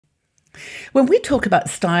When we talk about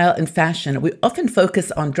style and fashion, we often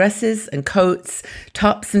focus on dresses and coats,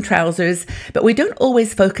 tops and trousers, but we don't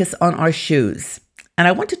always focus on our shoes. And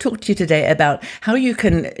I want to talk to you today about how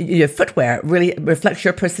your footwear really reflects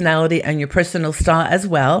your personality and your personal style as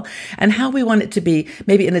well, and how we want it to be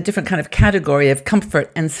maybe in a different kind of category of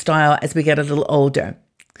comfort and style as we get a little older.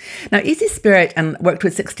 Now, Easy Spirit worked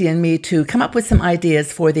with 60andMe to come up with some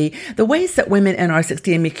ideas for the ways that women in our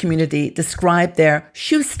 60andMe community describe their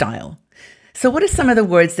shoe style. So what are some of the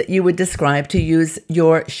words that you would describe to use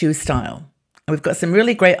your shoe style? We've got some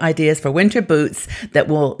really great ideas for winter boots that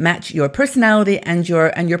will match your personality and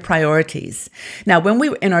your priorities. Now, when we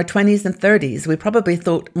were in our 20s and 30s, we probably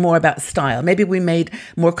thought more about style. Maybe we made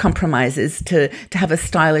more compromises to have a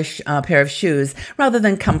stylish pair of shoes rather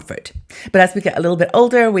than comfort. But as we get a little bit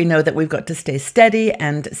older, we know that we've got to stay steady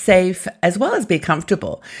and safe as well as be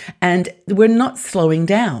comfortable. And we're not slowing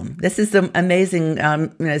down. This is the amazing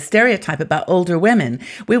stereotype about older women.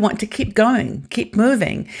 We want to keep going, keep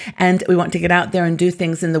moving, and we want to get out there and do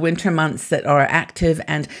things in the winter months that are active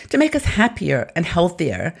and to make us happier and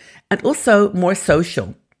healthier and also more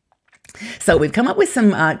social. So we've come up with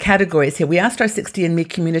some categories here. We asked our 60andMe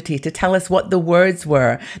community to tell us what the words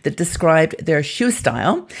were that described their shoe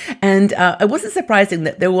style. And it wasn't surprising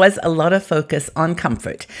that there was a lot of focus on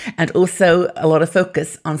comfort and also a lot of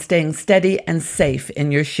focus on staying steady and safe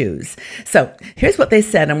in your shoes. So here's what they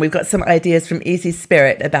said, and we've got some ideas from Easy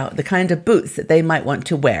Spirit about the kind of boots that they might want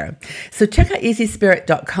to wear. So check out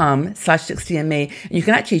easyspirit.com/60andme. You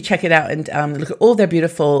can actually check it out and look at all their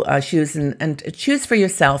beautiful shoes and choose for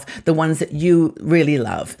yourself the ones that you really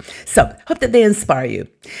love. So hope that they inspire you.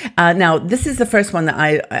 Now, this is the first one that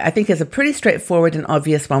I think is a pretty straightforward and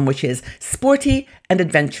obvious one, which is sporty and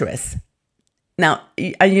adventurous. Now,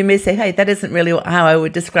 you may say, hey, that isn't really how I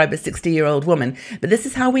would describe a 60-year-old woman, but this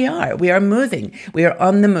is how we are. We are moving. We are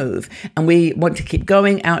on the move, and we want to keep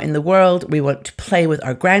going out in the world. We want to play with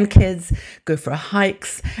our grandkids, go for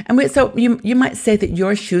hikes. And so you might say that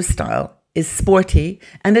your shoe style is sporty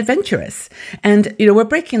and adventurous. And, we're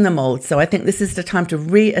breaking the mold. So I think this is the time to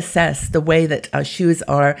reassess the way that our shoes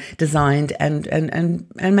are designed and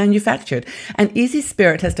manufactured. And Easy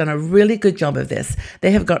Spirit has done a really good job of this.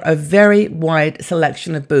 They have got a very wide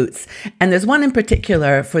selection of boots. And there's one in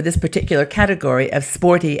particular for this particular category of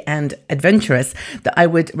sporty and adventurous that I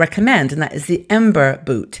would recommend, and that is the Ember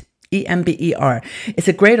boot, E-M-B-E-R. It's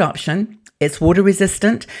a great option. It's water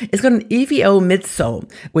resistant. It's got an EVO midsole,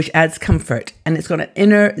 which adds comfort, and it's got an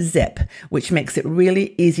inner zip, which makes it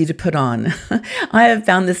really easy to put on. I have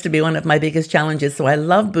found this to be one of my biggest challenges. So I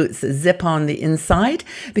love boots that zip on the inside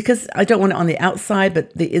because I don't want it on the outside,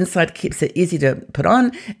 but the inside keeps it easy to put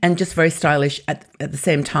on and just very stylish at the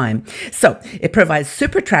same time. So it provides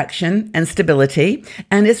super traction and stability,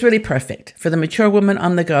 and it's really perfect for the mature woman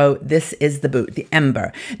on the go. This is the boot, the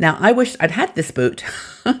Ember. Now, I wish I'd had this boot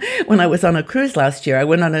when I was on a cruise last year. I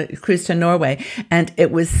went on a cruise to Norway, and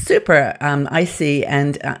it was super icy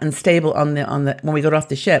and unstable on the when we got off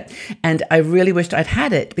the ship. And I really wished I'd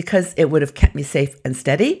had it because it would have kept me safe and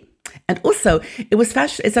steady. And also,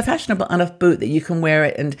 it's a fashionable enough boot that you can wear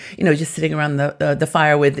it and, just sitting around the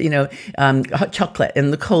fire with, hot chocolate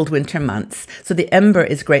in the cold winter months. So the Ember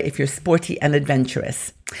is great if you're sporty and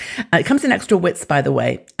adventurous. It comes in extra widths, by the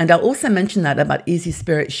way. And I'll also mention that about Easy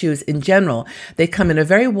Spirit shoes in general. They come in a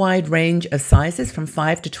very wide range of sizes from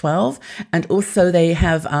 5 to 12. And also they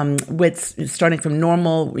have widths starting from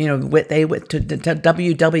normal, width A width to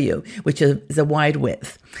WW, which is a wide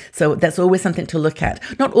width. So that's always something to look at.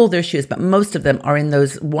 Not all their shoes, but most of them are in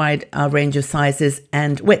those wide range of sizes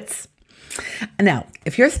and widths. Now,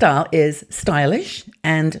 if your style is stylish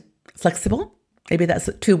and flexible, maybe that's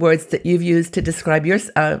two words that you've used to describe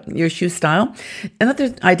your shoe style.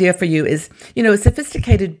 Another idea for you is, a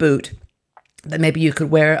sophisticated boot that maybe you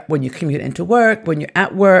could wear when you commute into work, when you're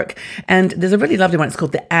at work. And there's a really lovely one. It's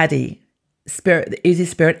called the Addy Spirit, the Easy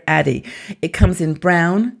Spirit Addy. It comes in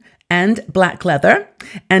brown and black leather,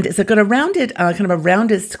 and it's got a rounded,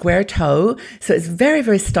 rounded square toe. So it's very,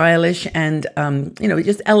 very stylish and,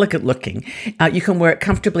 just elegant looking. You can wear it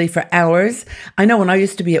comfortably for hours. I know when I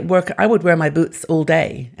used to be at work, I would wear my boots all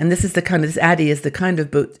day. And this Addy is the kind of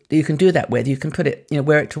boot that you can do that with. You can put it,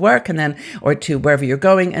 wear it to work or to wherever you're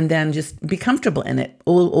going, and then just be comfortable in it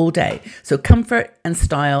all day. So comfort and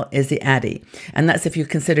style is the Addy. And that's if you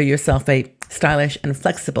consider yourself a stylish and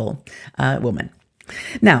flexible woman.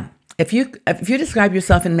 Now, if you describe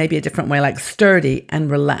yourself in maybe a different way, like sturdy and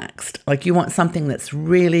relaxed, like you want something that's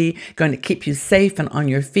really going to keep you safe and on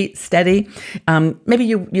your feet steady, maybe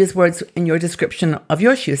you use words in your description of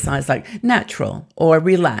your shoe size like natural or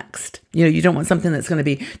relaxed. You know, you don't want something that's going to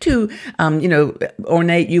be too,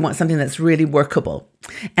 ornate. You want something that's really workable.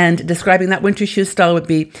 And describing that winter shoe style would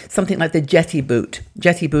be something like the Jetty boot.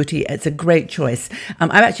 Jetty booty, it's a great choice.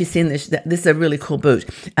 I've actually seen this. This is a really cool boot.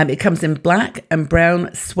 It comes in black and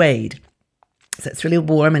brown suede. So it's really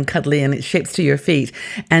warm and cuddly, and it shapes to your feet.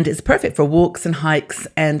 And it's perfect for walks and hikes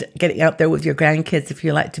and getting out there with your grandkids if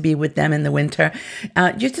you like to be with them in the winter.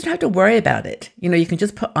 You just don't have to worry about it. You know, you can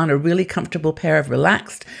just put on a really comfortable pair of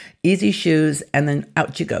relaxed, easy shoes, and then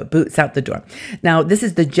out you go, boots out the door. Now, this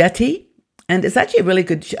is the Jetty. And it's actually a really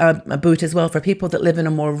good boot as well for people that live in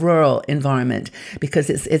a more rural environment, because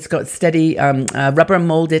it's got steady rubber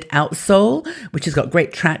molded outsole, which has got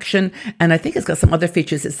great traction. And I think it's got some other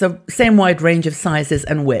features. It's the same wide range of sizes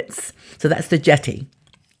and widths. So that's the Jetty.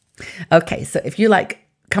 Okay, so if you like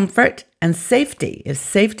comfort and safety, if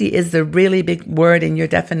safety is the really big word in your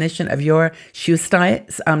definition of your shoe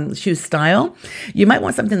style, you might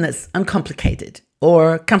want something that's uncomplicated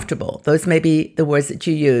or comfortable. Those may be the words that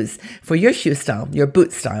you use for your shoe style, your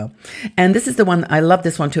boot style. And this is the one, I love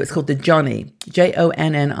this one too. It's called the Johnnie,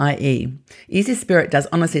 Jonnie. Easy Spirit does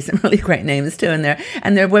honestly some really great names too in there.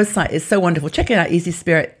 And their website is so wonderful. Check it out,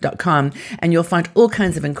 easyspirit.com, and you'll find all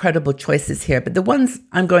kinds of incredible choices here. But the ones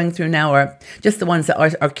I'm going through now are just the ones that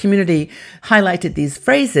our community highlighted these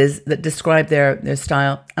phrases that describe their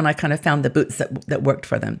style. And I kind of found the boots that worked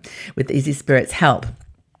for them with Easy Spirit's help.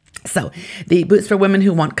 So the boots for women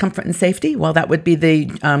who want comfort and safety, well, that would be the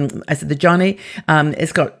Johnnie.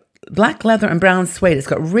 It's got black leather and brown suede. It's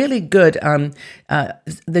got really good,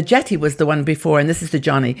 the Jetty was the one before, and this is the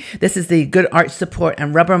Johnnie. This is the good arch support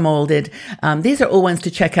and rubber molded. These are all ones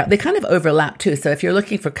to check out. They kind of overlap too. So if you're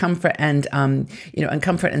looking for comfort and, and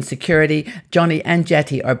comfort and security, Johnnie and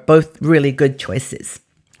Jetty are both really good choices.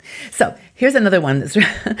 So here's another one.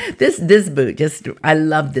 That's this boot. I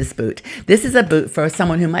love this boot. This is a boot for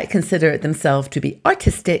someone who might consider themselves to be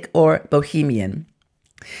artistic or bohemian.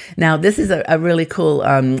 Now, this is a really cool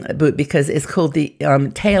boot because it's called the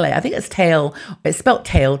Tale. I think it's Tale. It's spelled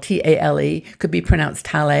Tale, T-A-L-E. Could be pronounced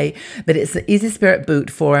Tale, but it's the Easy Spirit boot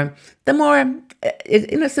for the more,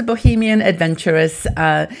 it's a bohemian, adventurous,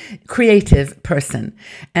 creative person.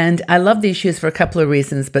 And I love these shoes for a couple of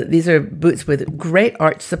reasons, but these are boots with great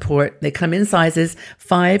arch support. They come in sizes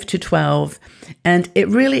 5 to 12. And it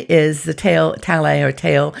really is, the Tale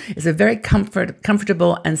is a very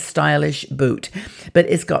comfortable and stylish boot. But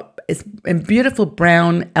it's in beautiful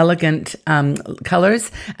brown, elegant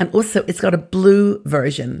colors. And also it's got a blue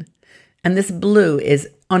version. And this blue is,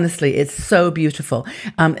 honestly, it's so beautiful.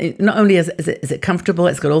 Not only is it comfortable,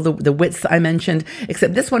 it's got all the widths that I mentioned,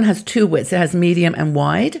 except this one has 2 widths. It has medium and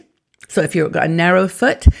wide. So if you've got a narrow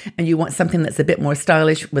foot and you want something that's a bit more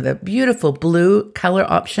stylish with a beautiful blue color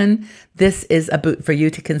option, this is a boot for you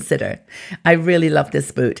to consider. I really love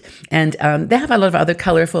this boot. And they have a lot of other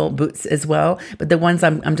colorful boots as well, but the ones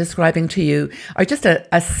I'm describing to you are just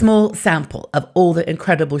a small sample of all the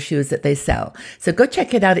incredible shoes that they sell. So go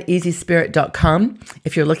check it out at easyspirit.com.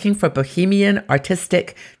 If you're looking for bohemian,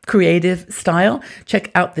 artistic, creative style,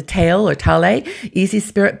 check out the Tale Easy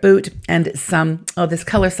Spirit boot. And this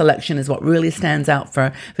color selection is what really stands out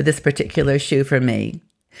for this particular shoe for me.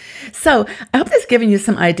 So I hope that's given you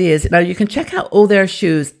some ideas. Now you can check out all their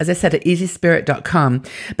shoes, as I said, at easyspirit.com,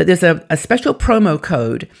 but there's a special promo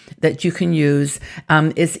code that you can use.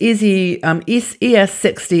 It's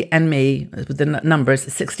ES60 and me, with the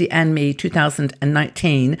numbers 60 and me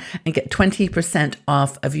 2019, and get 20%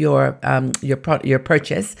 off of your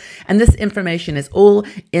purchase. And this information is all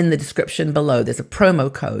in the description below. There's a promo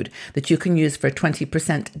code that you can use for a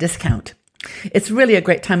 20% discount. It's really a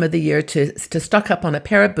great time of the year to stock up on a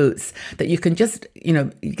pair of boots that you can just,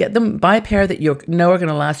 buy a pair that you know are going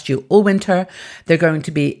to last you all winter. They're going to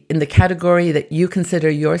be in the category that you consider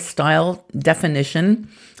your style definition.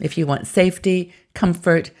 If you want safety,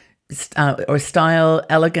 comfort, or style,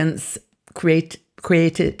 elegance,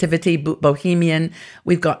 creativity, bohemian,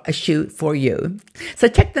 we've got a shoe for you. So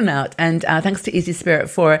check them out. And thanks to Easy Spirit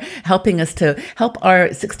for helping us to help our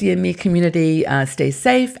 60andMe community stay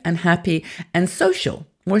safe and happy and social.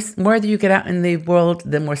 More that you get out in the world,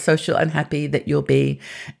 the more social and happy that you'll be.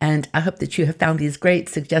 And I hope that you have found these great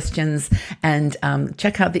suggestions, and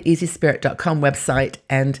check out the easyspirit.com website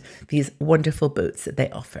and these wonderful boots that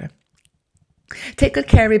they offer. Take good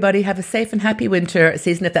care, everybody. Have a safe and happy winter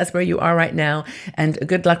season if that's where you are right now. And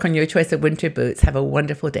good luck on your choice of winter boots. Have a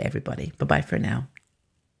wonderful day, everybody. Bye-bye for now.